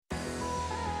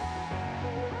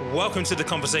Welcome to the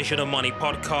Conversation on Money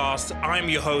podcast. I'm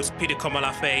your host, Peter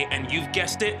Komalafe, and you've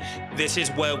guessed it, this is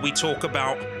where we talk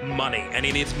about money. And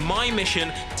it is my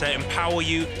mission to empower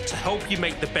you, to help you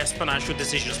make the best financial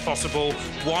decisions possible.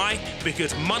 Why?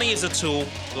 Because money is a tool,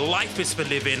 life is for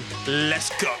living. Let's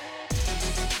go.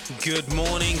 Good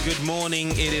morning.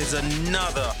 It is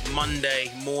another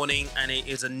Monday morning, and it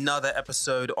is another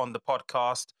episode on the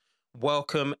podcast.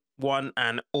 Welcome, one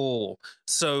and all.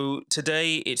 So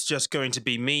today it's just going to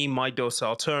be me, my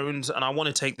docile tones, and I want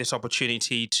to take this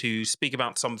opportunity to speak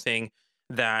about something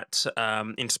that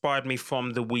inspired me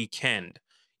from the weekend.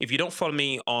 If you don't follow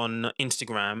me on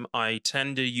Instagram, I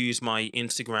tend to use my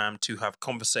Instagram to have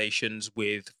conversations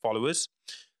with followers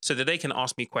so that they can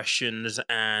ask me questions,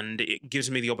 and it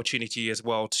gives me the opportunity as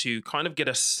well to kind of get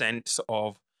a sense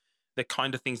of the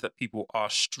kind of things that people are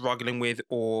struggling with,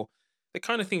 or the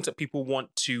kind of things that people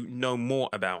want to know more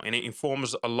about. And it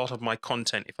informs a lot of my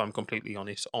content, if I'm completely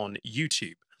honest, on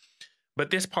YouTube. But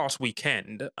this past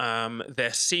weekend, there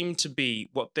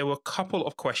were a couple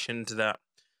of questions that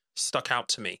stuck out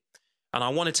to me. And I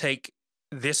want to take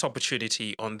this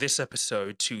opportunity on this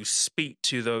episode to speak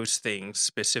to those things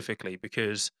specifically,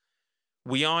 because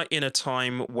we are in a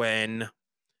time when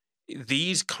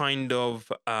these kind of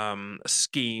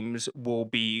schemes will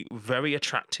be very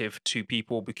attractive to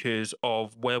people because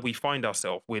of where we find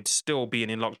ourselves. We're still being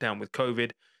in lockdown with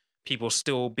COVID, people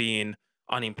still being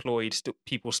unemployed,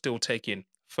 people still taking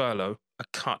furlough, a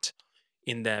cut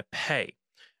in their pay.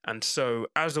 And so,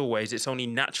 as always, it's only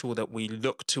natural that we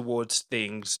look towards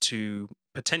things to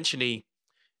potentially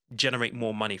generate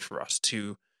more money for us,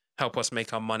 to help us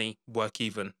make our money work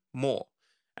even more.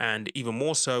 And even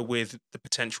more so with the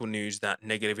potential news that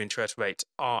negative interest rates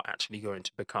are actually going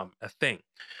to become a thing.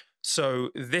 So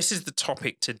this is the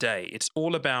topic today. It's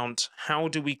all about how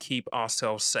do we keep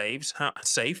ourselves safe,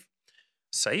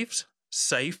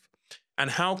 and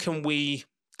how can we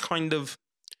kind of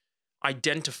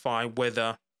identify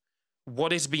whether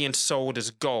what is being sold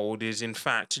as gold is in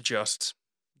fact just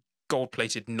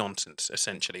gold-plated nonsense,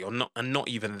 essentially, or not, and not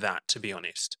even that, to be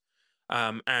honest.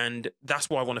 And that's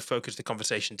why I want to focus the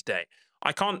conversation today.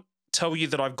 I can't tell you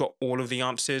that I've got all of the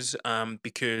answers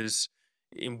because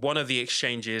in one of the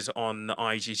exchanges on the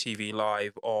IGTV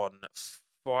Live on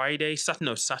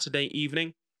Saturday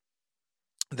evening,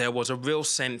 there was a real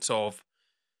sense of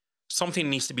something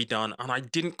needs to be done, and I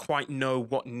didn't quite know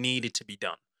what needed to be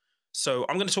done. So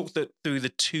I'm going to talk through the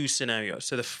two scenarios.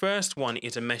 So the first one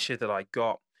is a message that I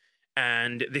got,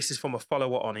 and this is from a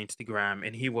follower on Instagram,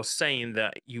 and he was saying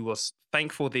that he was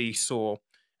thankful that he saw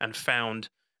and found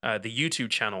the YouTube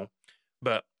channel,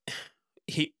 but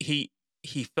he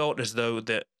felt as though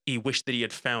that he wished that he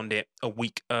had found it a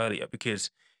week earlier, because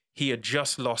he had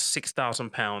just lost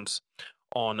 £6,000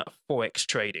 on Forex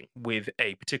trading with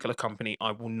a particular company.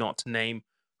 I will not name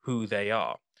who they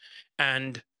are.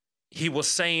 And he was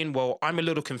saying, well, I'm a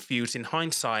little confused. In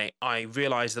hindsight, I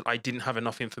realized that I didn't have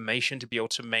enough information to be able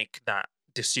to make that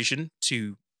decision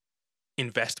to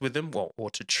invest with them, or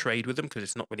to trade with them, because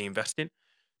it's not really investing,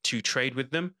 to trade with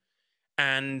them.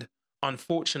 And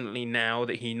unfortunately, now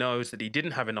that he knows that he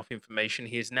didn't have enough information,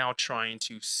 he is now trying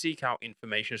to seek out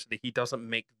information so that he doesn't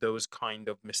make those kind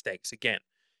of mistakes again.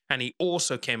 And he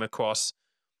also came across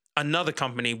another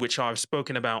company, which I've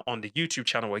spoken about on the YouTube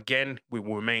channel. Again, we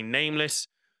will remain nameless,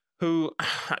 who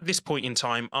at this point in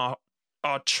time are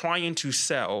trying to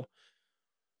sell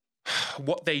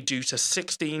what they do to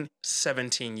 16,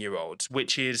 17-year-olds,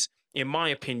 which is, in my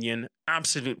opinion,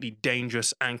 absolutely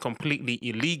dangerous and completely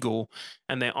illegal.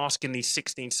 And they're asking these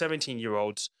 16,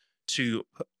 17-year-olds to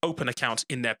open accounts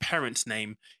in their parents'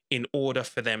 name in order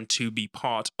for them to be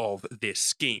part of this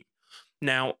scheme.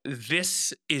 Now,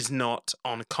 this is not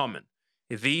uncommon.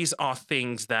 These are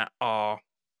things that are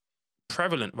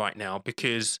prevalent right now,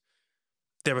 because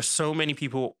there are so many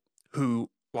people who,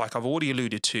 like I've already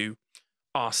alluded to,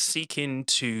 are seeking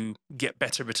to get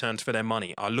better returns for their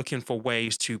money, are looking for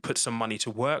ways to put some money to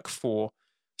work for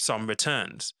some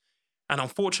returns. And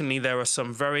unfortunately, there are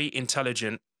some very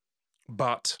intelligent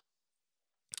but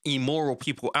immoral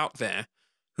people out there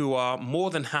who are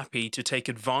more than happy to take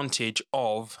advantage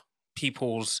of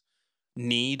people's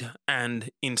need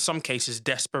and, in some cases,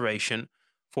 desperation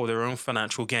for their own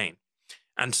financial gain.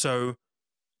 And so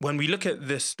when we look at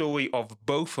the story of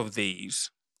both of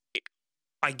these,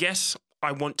 I guess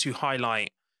I want to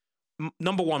highlight,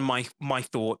 number one, my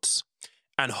thoughts,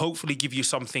 and hopefully give you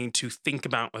something to think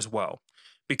about as well.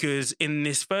 Because in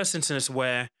this first instance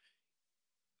where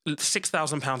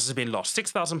 £6,000 has been lost,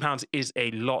 £6,000 is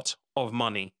a lot of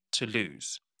money to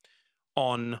lose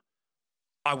on,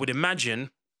 I would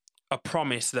imagine, a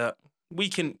promise that we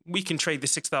can trade the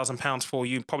 £6,000 for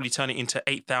you, probably turn it into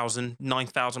 £8,000,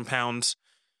 £9,000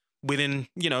 within,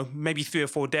 maybe 3 or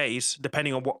 4 days,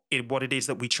 depending on what it is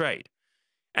that we trade.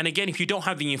 And again, if you don't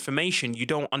have the information, you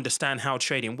don't understand how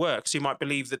trading works, you might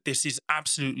believe that this is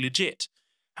absolute legit.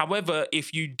 However,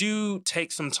 if you do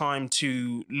take some time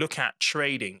to look at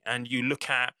trading and you look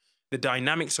at the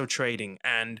dynamics of trading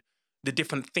and the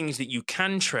different things that you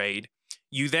can trade,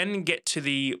 you then get to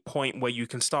the point where you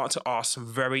can start to ask some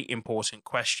very important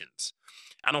questions.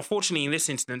 And unfortunately, in this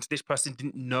instance, this person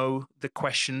didn't know the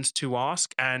questions to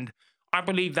ask. And I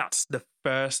believe that's the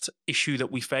first issue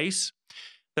that we face.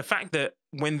 The fact that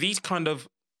when these kind of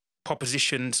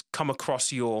propositions come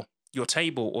across your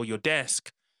table or your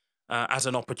desk as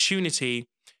an opportunity,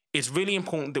 it's really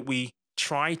important that we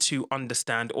try to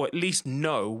understand or at least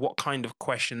know what kind of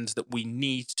questions that we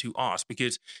need to ask,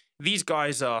 because these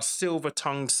guys are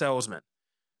silver-tongued salesmen,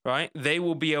 right? They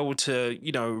will be able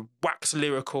to, wax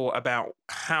lyrical about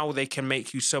how they can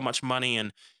make you so much money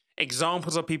and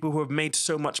examples of people who have made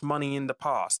so much money in the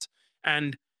past.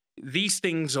 And these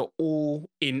things are all,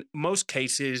 in most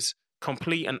cases,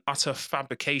 complete and utter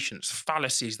fabrications,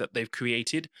 fallacies that they've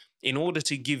created in order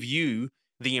to give you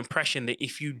the impression that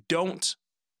if you don't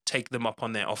take them up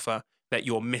on their offer, that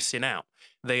you're missing out.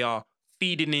 They are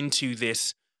feeding into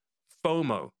this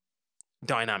FOMO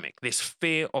dynamic, this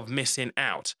fear of missing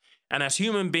out. And as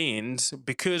human beings,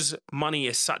 because money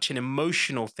is such an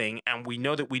emotional thing, and we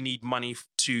know that we need money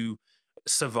to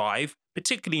survive,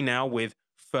 particularly now with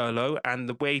furlough and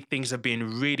the way things have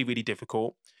been really, really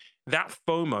difficult, that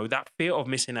FOMO, that fear of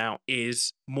missing out,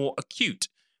 is more acute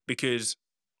because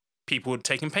people are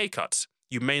taking pay cuts.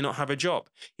 You may not have a job.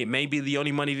 It may be the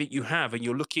only money that you have, and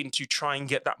you're looking to try and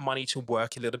get that money to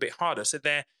work a little bit harder. So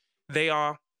they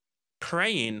are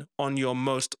preying on your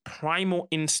most primal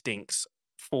instincts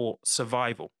for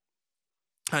survival.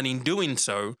 And in doing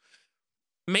so,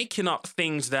 making up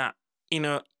things that in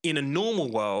a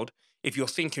normal world, if you're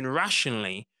thinking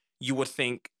rationally, you would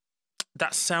think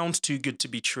that sounds too good to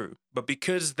be true. But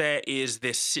because there is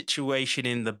this situation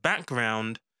in the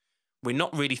background, we're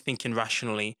not really thinking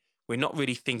rationally. We're not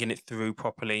really thinking it through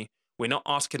properly. We're not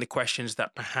asking the questions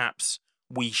that perhaps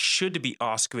we should be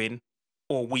asking,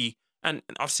 and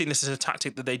I've seen this as a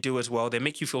tactic that they do as well. They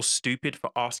make you feel stupid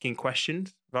for asking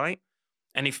questions, right?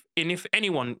 And if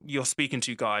anyone you're speaking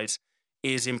to, guys,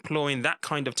 is employing that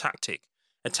kind of tactic,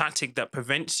 a tactic that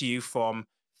prevents you from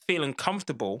feeling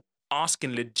comfortable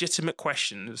asking legitimate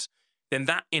questions, then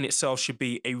that in itself should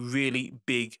be a really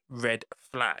big red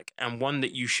flag, and one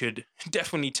that you should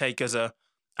definitely take as a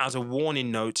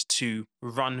warning note to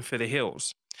run for the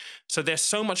hills. So there's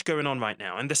so much going on right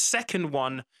now. And the second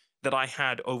one that I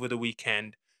had over the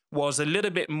weekend was a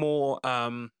little bit more,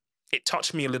 it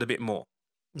touched me a little bit more.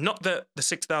 Not that the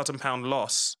 £6,000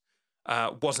 loss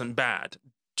wasn't bad.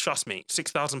 Trust me,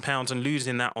 £6,000 and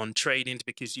losing that on trading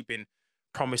because you've been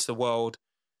promised the world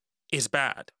is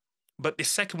bad. But the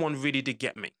second one really did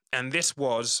get me. And this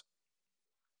was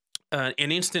an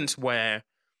instance where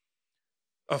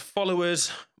a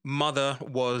follower's mother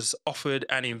was offered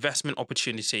an investment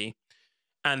opportunity,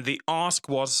 and the ask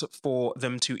was for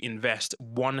them to invest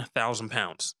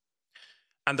 £1,000.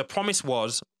 And the promise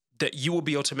was that you will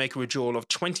be able to make a withdrawal of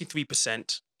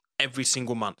 23% every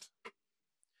single month.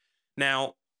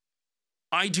 Now,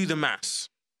 I do the maths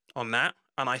on that,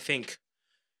 and I think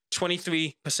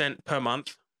 23% per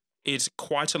month is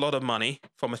quite a lot of money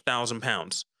from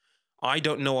 £1,000. I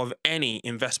don't know of any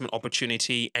investment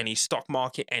opportunity, any stock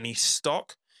market, any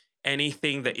stock,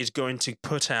 anything that is going to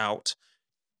put out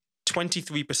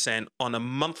 23% on a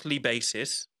monthly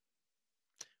basis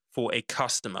for a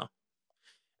customer,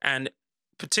 and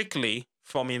particularly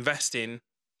from investing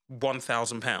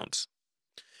 £1,000.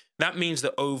 That means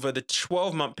that over the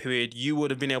 12-month period, you would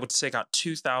have been able to take out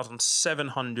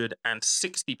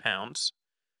 £2,760,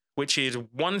 which is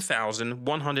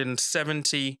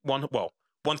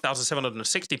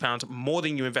 £1,760 more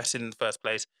than you invested in the first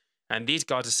place. And these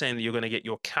guys are saying that you're going to get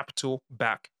your capital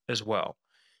back as well.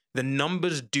 The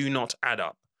numbers do not add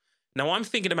up. Now, I'm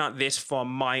thinking about this from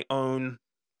my own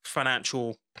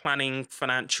financial planning,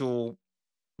 financial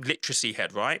literacy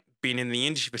head, right? Being in the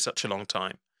industry for such a long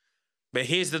time. But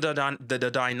here's the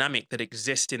dynamic that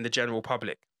exists in the general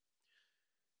public.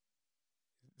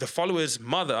 The follower's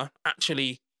mother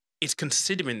actually is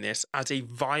considering this as a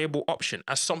viable option,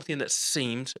 as something that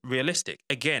seems realistic.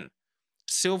 Again,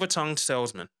 silver-tongued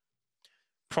salesman,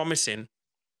 promising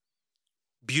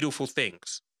beautiful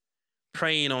things,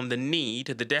 preying on the need,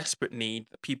 the desperate need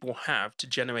that people have to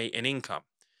generate an income.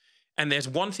 And there's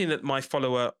one thing that my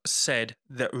follower said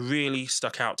that really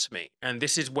stuck out to me. And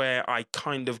this is where I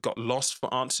kind of got lost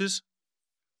for answers.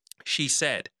 She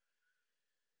said,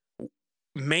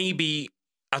 maybe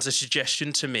as a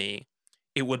suggestion to me,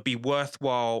 it would be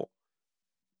worthwhile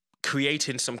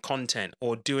creating some content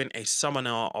or doing a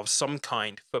seminar of some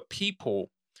kind for people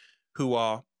who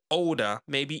are older,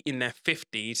 maybe in their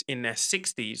 50s, in their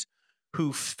 60s,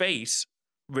 who face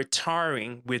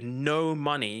retiring with no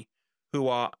money, who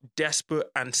are desperate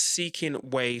and seeking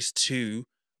ways to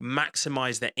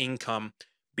maximize their income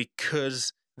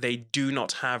because they do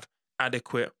not have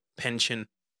adequate pension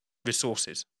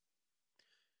resources.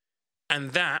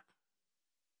 And that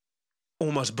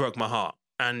almost broke my heart.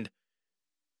 And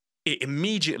it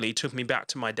immediately took me back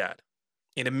to my dad.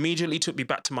 It immediately took me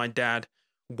back to my dad,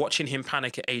 watching him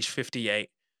panic at age 58,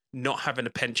 not having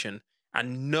a pension,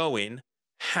 and knowing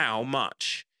how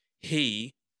much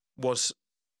he was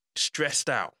stressed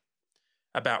out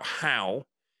about how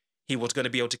he was going to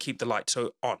be able to keep the lights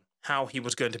on, how he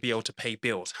was going to be able to pay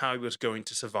bills, how he was going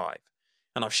to survive.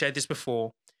 And I've shared this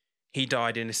before. He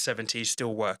died in his 70s,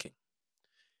 still working.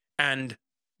 And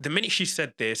the minute she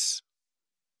said this,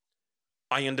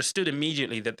 I understood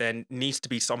immediately that there needs to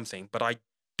be something, but I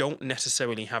don't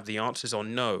necessarily have the answers or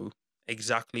know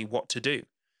exactly what to do.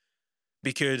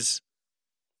 Because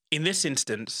in this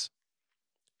instance,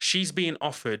 she's being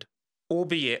offered,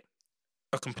 albeit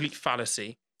a complete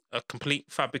fallacy, a complete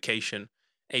fabrication,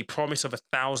 a promise of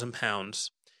 £1,000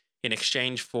 in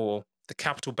exchange for the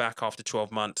capital back after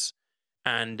 12 months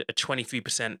and a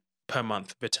 23% per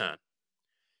month return.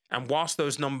 And whilst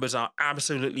those numbers are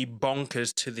absolutely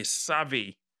bonkers to the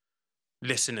savvy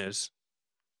listeners,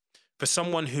 for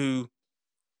someone who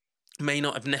may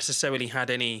not have necessarily had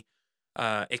any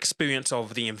experience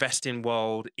of the investing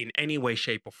world in any way,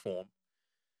 shape, or form,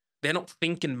 they're not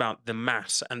thinking about the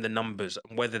maths and the numbers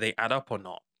and whether they add up or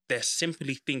not. They're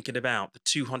simply thinking about the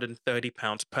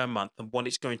 £230 per month and what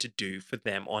it's going to do for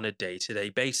them on a day-to-day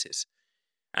basis.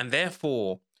 And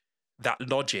therefore, that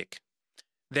logic,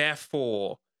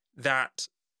 therefore, that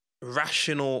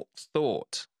rational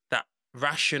thought, that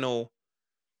rational,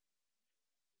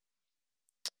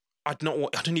 I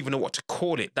don't even know what to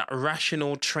call it, that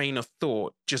rational train of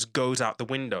thought just goes out the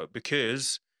window,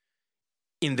 because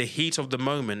in the heat of the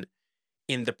moment,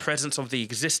 in the presence of the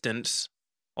existence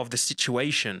of the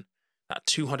situation, that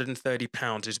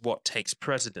 £230 is what takes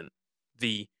precedent.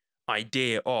 The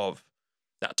idea of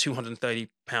that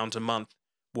 £230 a month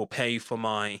will pay for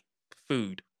my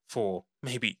food for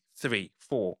maybe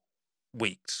 3-4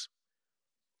 weeks.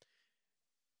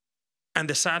 And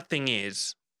the sad thing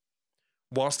is,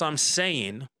 whilst I'm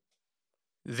saying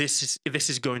this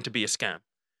is going to be a scam,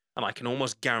 and I can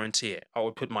almost guarantee it, I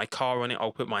will put my car on it,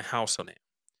 I'll put my house on it,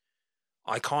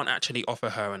 I can't actually offer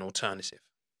her an alternative.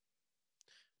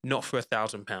 Not for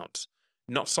 £1,000.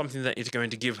 Not something that is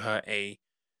going to give her a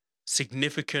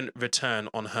significant return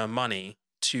on her money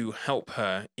to help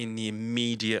her in the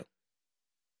immediate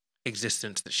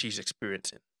existence that she's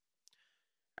experiencing.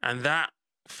 And that,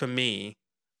 for me,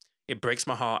 it breaks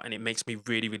my heart and it makes me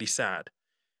really, really sad.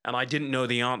 And I didn't know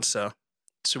the answer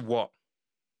to what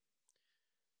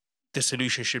the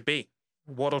solution should be.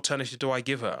 What alternative do I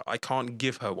give her? I can't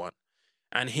give her one.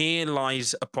 And here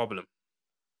lies a problem.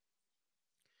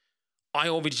 I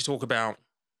already talk about,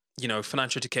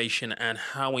 financial education and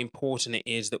how important it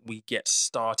is that we get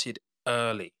started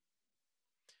early.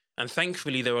 And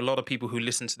thankfully, there are a lot of people who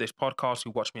listen to this podcast,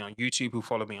 who watch me on YouTube, who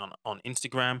follow me on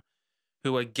Instagram,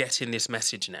 who are getting this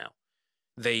message now.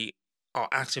 They are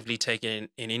actively taking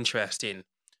an interest in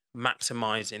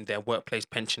maximizing their workplace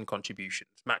pension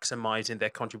contributions, maximizing their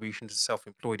contributions to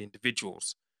self-employed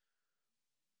individuals.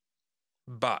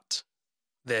 But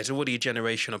there's already a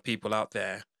generation of people out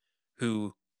there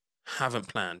who haven't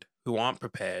planned, who aren't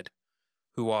prepared,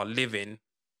 who are living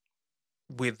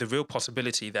with the real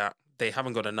possibility that they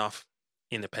haven't got enough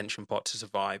in the pension pot to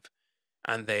survive,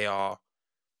 and they are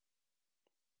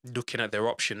looking at their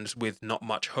options with not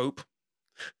much hope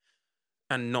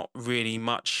and not really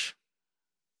much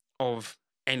of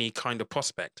any kind of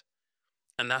prospect.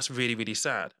 And that's really, really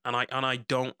sad. And I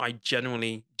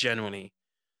genuinely,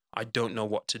 I don't know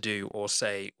what to do or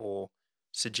say or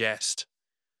suggest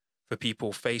for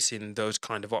people facing those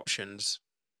kind of options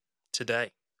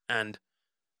today. And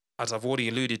as I've already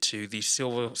alluded to, these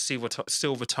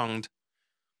silver-tongued,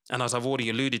 and as I've already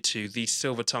alluded to, these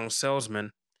silver-tongued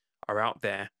salesmen are out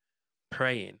there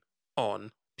preying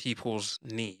on people's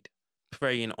need,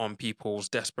 preying on people's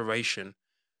desperation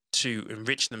to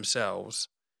enrich themselves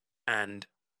and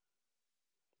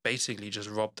basically just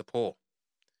rob the poor.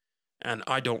 And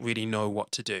I don't really know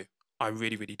what to do. I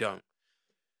really, really don't.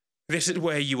 This is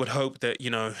where you would hope that,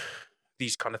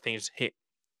 these kind of things hit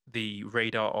the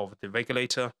radar of the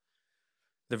regulator,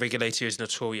 The regulator is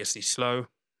notoriously slow.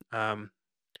 Um,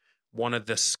 One of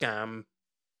the scam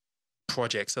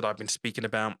projects that I've been speaking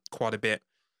about quite a bit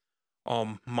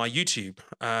on my YouTube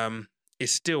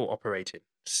is still operating,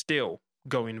 still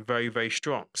going very, very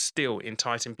strong, still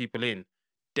enticing people in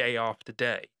day after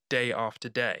day, day after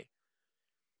day.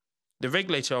 The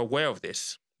regulator are aware of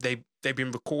this. They've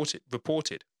been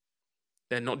reported.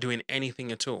 They're not doing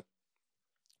anything at all.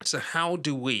 So how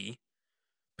do we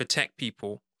protect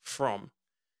people from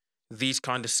these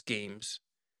kind of schemes,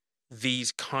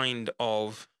 these kind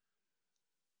of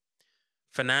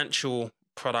financial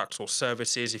products or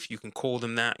services, if you can call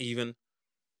them that even,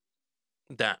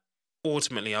 that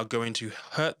ultimately are going to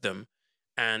hurt them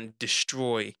and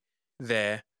destroy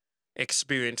their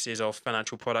experiences of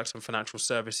financial products and financial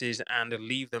services and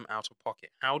leave them out of pocket?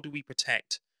 How do we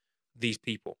protect these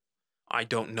people? I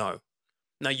don't know.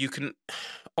 Now, you can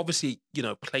obviously,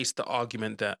 place the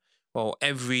argument that, well,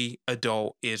 every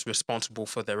adult is responsible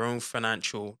for their own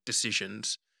financial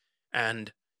decisions,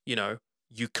 and,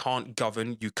 you can't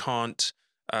govern, you can't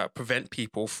prevent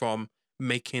people from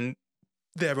making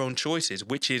their own choices,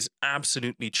 which is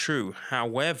absolutely true.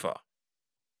 However,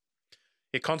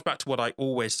 it comes back to what I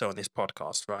always say on this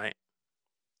podcast, right?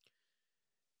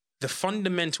 The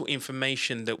fundamental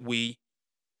information that we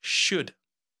should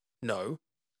know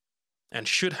and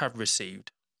should have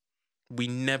received, we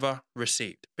never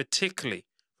received, particularly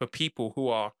for people who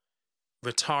are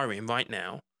retiring right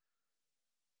now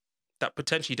that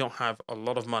potentially don't have a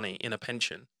lot of money in a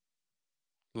pension,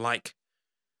 like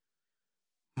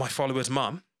my follower's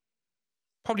mum,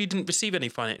 probably didn't receive any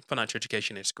financial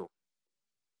education in school,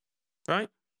 right?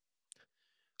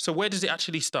 So where does it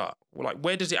actually start? Like,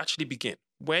 where does it actually begin?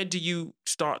 Where do you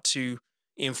start to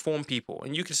inform people?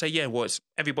 And you can say, yeah, well, it's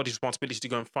everybody's responsibility to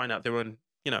go and find out their own,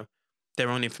 their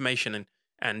own information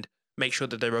and make sure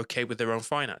that they're okay with their own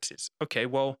finances. Okay,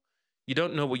 well, you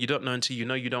don't know what you don't know until you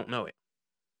know you don't know it.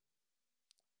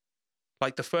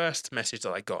 Like the first message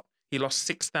that I got, he lost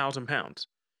 £6,000.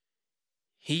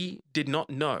 He did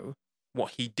not know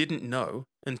what he didn't know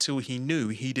until he knew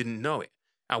he didn't know it,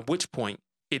 at which point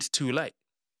it's too late.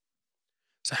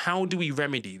 So how do we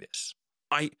remedy this?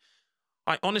 I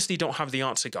I honestly don't have the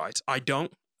answer, guys. I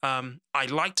don't. I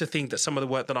like to think that some of the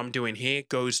work that I'm doing here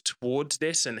goes towards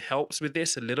this and helps with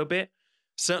this a little bit,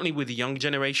 certainly with the young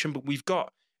generation. But we've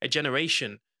got a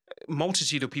generation,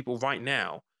 multitude of people right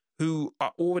now who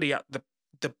are already at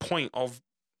the point of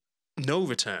no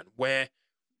return, where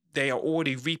they are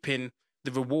already reaping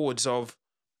the rewards of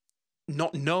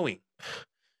not knowing.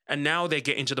 And now they're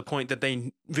getting to the point that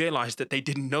they realize that they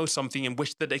didn't know something and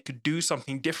wish that they could do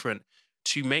something different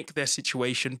to make their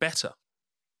situation better.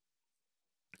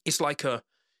 It's like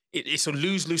it's a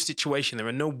lose-lose situation. There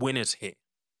are no winners here.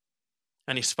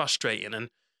 And it's frustrating. And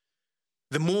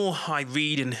the more I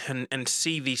read and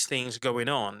see these things going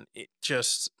on,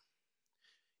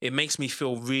 it makes me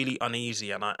feel really uneasy.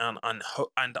 And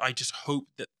I just hope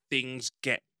that things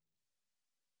get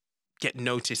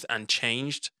noticed and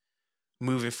changed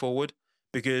moving forward,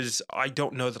 because I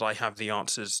don't know that I have the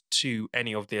answers to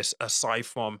any of this aside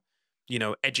from,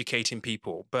 educating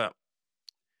people. But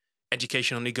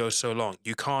education only goes so long.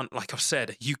 You can't, like I've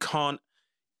said, you can't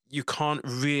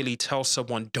really tell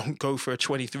someone don't go for a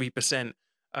 23%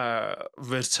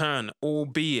 return,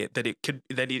 albeit that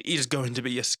it is going to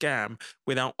be a scam,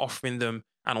 without offering them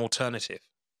an alternative.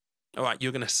 All right,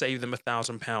 you're going to save them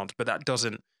 £1,000, but that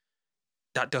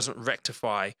doesn't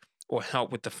rectify or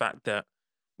help with the fact that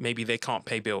maybe they can't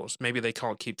pay bills, maybe they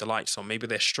can't keep the lights on, maybe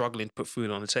they're struggling to put food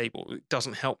on the table. It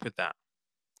doesn't help with that.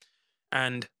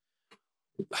 And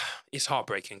it's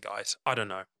heartbreaking, guys. I don't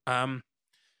know.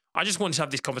 I just wanted to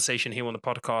have this conversation here on the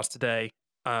podcast today,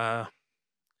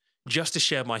 just to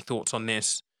share my thoughts on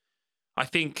this. I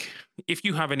think if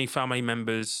you have any family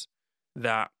members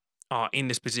that are in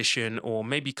this position, or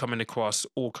maybe coming across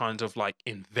all kinds of like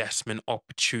investment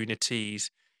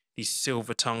opportunities, these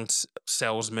silver-tongued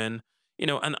salesmen,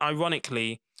 and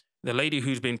ironically, the lady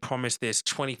who's been promised this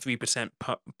 23%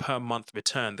 per month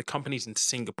return, the company's in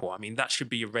Singapore. I mean, that should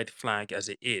be a red flag as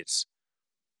it is.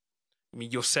 I mean,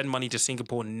 you'll send money to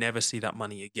Singapore and never see that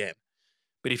money again.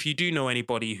 But if you do know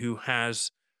anybody who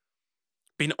has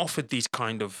been offered these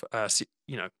kind of,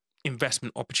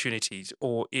 investment opportunities,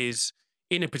 or is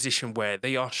in a position where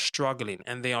they are struggling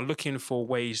and they are looking for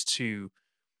ways to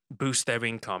boost their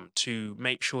income, to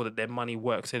make sure that their money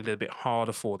works a little bit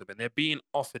harder for them, and they're being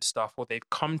offered stuff, or they've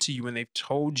come to you and they've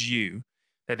told you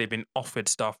that they've been offered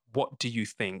stuff, what do you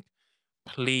think?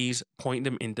 Please point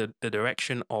them in the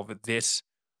direction of this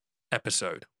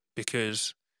episode,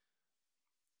 because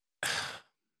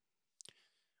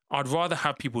I'd rather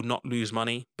have people not lose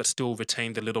money, but still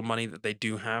retain the little money that they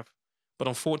do have. But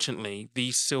unfortunately,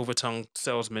 these silver tongued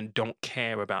salesmen don't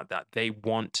care about that. They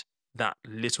want that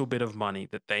little bit of money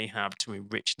that they have to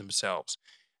enrich themselves.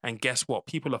 And guess what?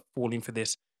 People are falling for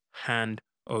this hand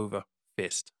over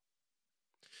fist.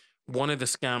 One of the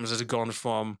scams has gone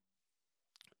from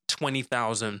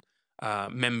 20,000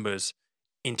 members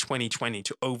in 2020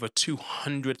 to over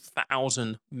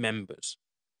 200,000 members.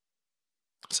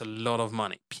 It's a lot of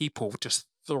money. People just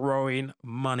throwing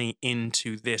money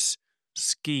into this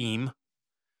scheme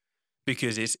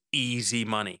because it's easy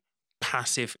money,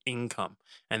 passive income.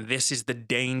 And this is the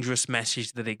dangerous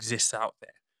message that exists out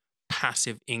there.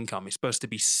 Passive income. It's supposed to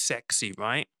be sexy,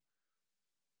 right?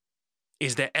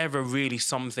 Is there ever really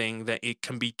something that it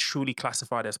can be truly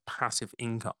classified as passive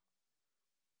income?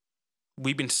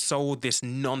 We've been sold this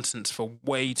nonsense for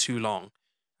way too long,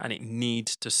 and it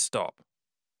needs to stop,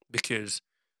 because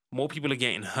more people are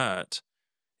getting hurt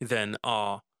than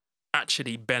are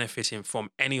actually benefiting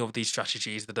from any of these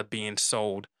strategies that are being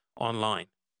sold online.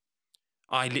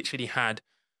 I literally had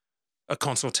a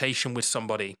consultation with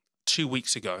somebody 2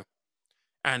 weeks ago,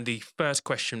 and the first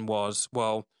question was,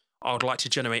 well, I would like to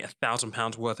generate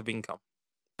 £1,000 worth of income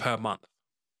per month,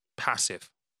 passive.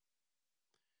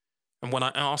 And when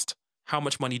I asked, how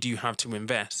much money do you have to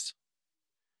invest?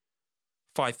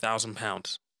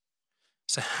 £5,000.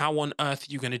 So how on earth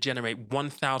are you going to generate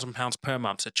 £1,000 per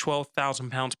month, so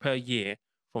 £12,000 per year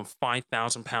from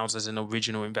 £5,000 as an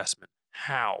original investment?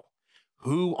 How?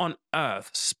 Who on earth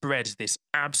spreads this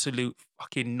absolute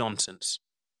fucking nonsense?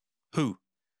 Who?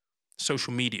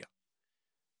 Social media.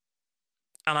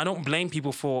 And I don't blame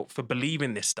people for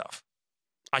believing this stuff.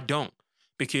 I don't,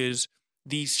 because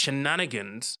these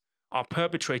shenanigans are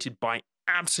perpetrated by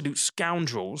absolute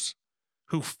scoundrels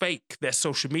who fake their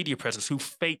social media presence, who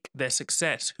fake their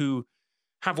success, who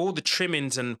have all the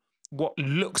trimmings and what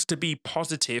looks to be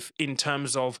positive in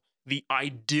terms of the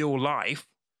ideal life,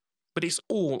 but it's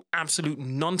all absolute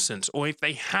nonsense. Or if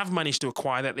they have managed to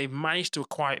acquire that, they've managed to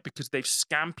acquire it because they've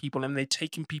scammed people and they've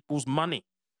taken people's money.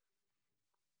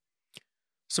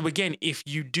 So again, if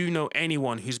you do know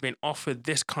anyone who's been offered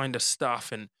this kind of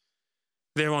stuff and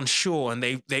they're unsure and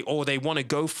they want to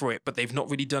go for it, but they've not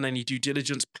really done any due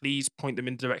diligence, please point them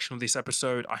in the direction of this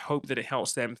episode. I hope that it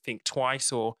helps them think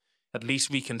twice or at least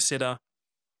reconsider.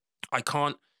 I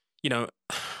can't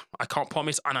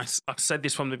promise, and I've said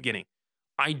this from the beginning,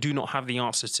 I do not have the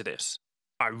answers to this.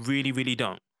 I really, really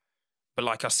don't. But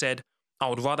like I said, I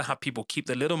would rather have people keep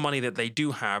the little money that they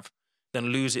do have than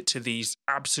lose it to these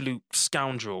absolute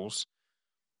scoundrels.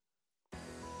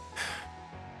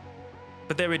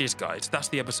 But there it is, guys. That's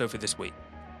the episode for this week.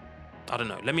 I don't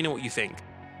know. Let me know what you think.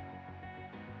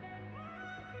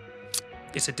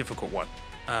 It's a difficult one.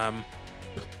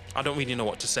 I don't really know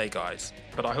what to say, guys.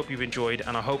 But I hope you've enjoyed,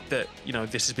 and I hope that,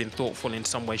 this has been thoughtful in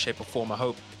some way, shape, or form. I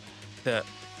hope that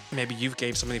maybe you've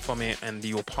gained something from it and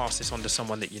you'll pass this on to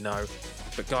someone that you know.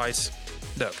 But guys,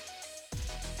 look,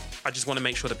 I just want to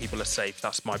make sure that people are safe.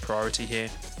 That's my priority here.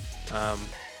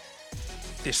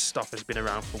 This stuff has been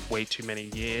around for way too many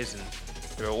years, and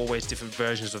there are always different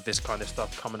versions of this kind of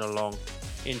stuff coming along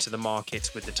into the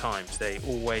markets with the times. They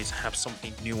always have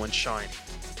something new and shiny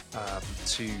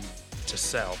to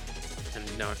sell. And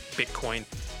Bitcoin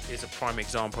is a prime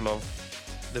example of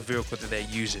the vehicle that they're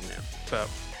using now. But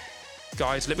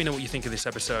guys, let me know what you think of this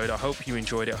episode. I hope you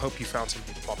enjoyed it. I hope you found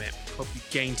something from it. I hope you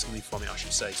gained something from it, I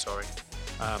should say, sorry.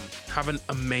 Have an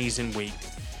amazing week.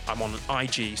 I'm on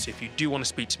IG, so if you do want to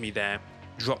speak to me there,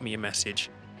 drop me a message.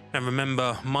 And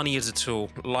remember, money is a tool,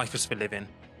 life is for living.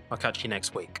 I'll catch you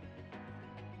next week.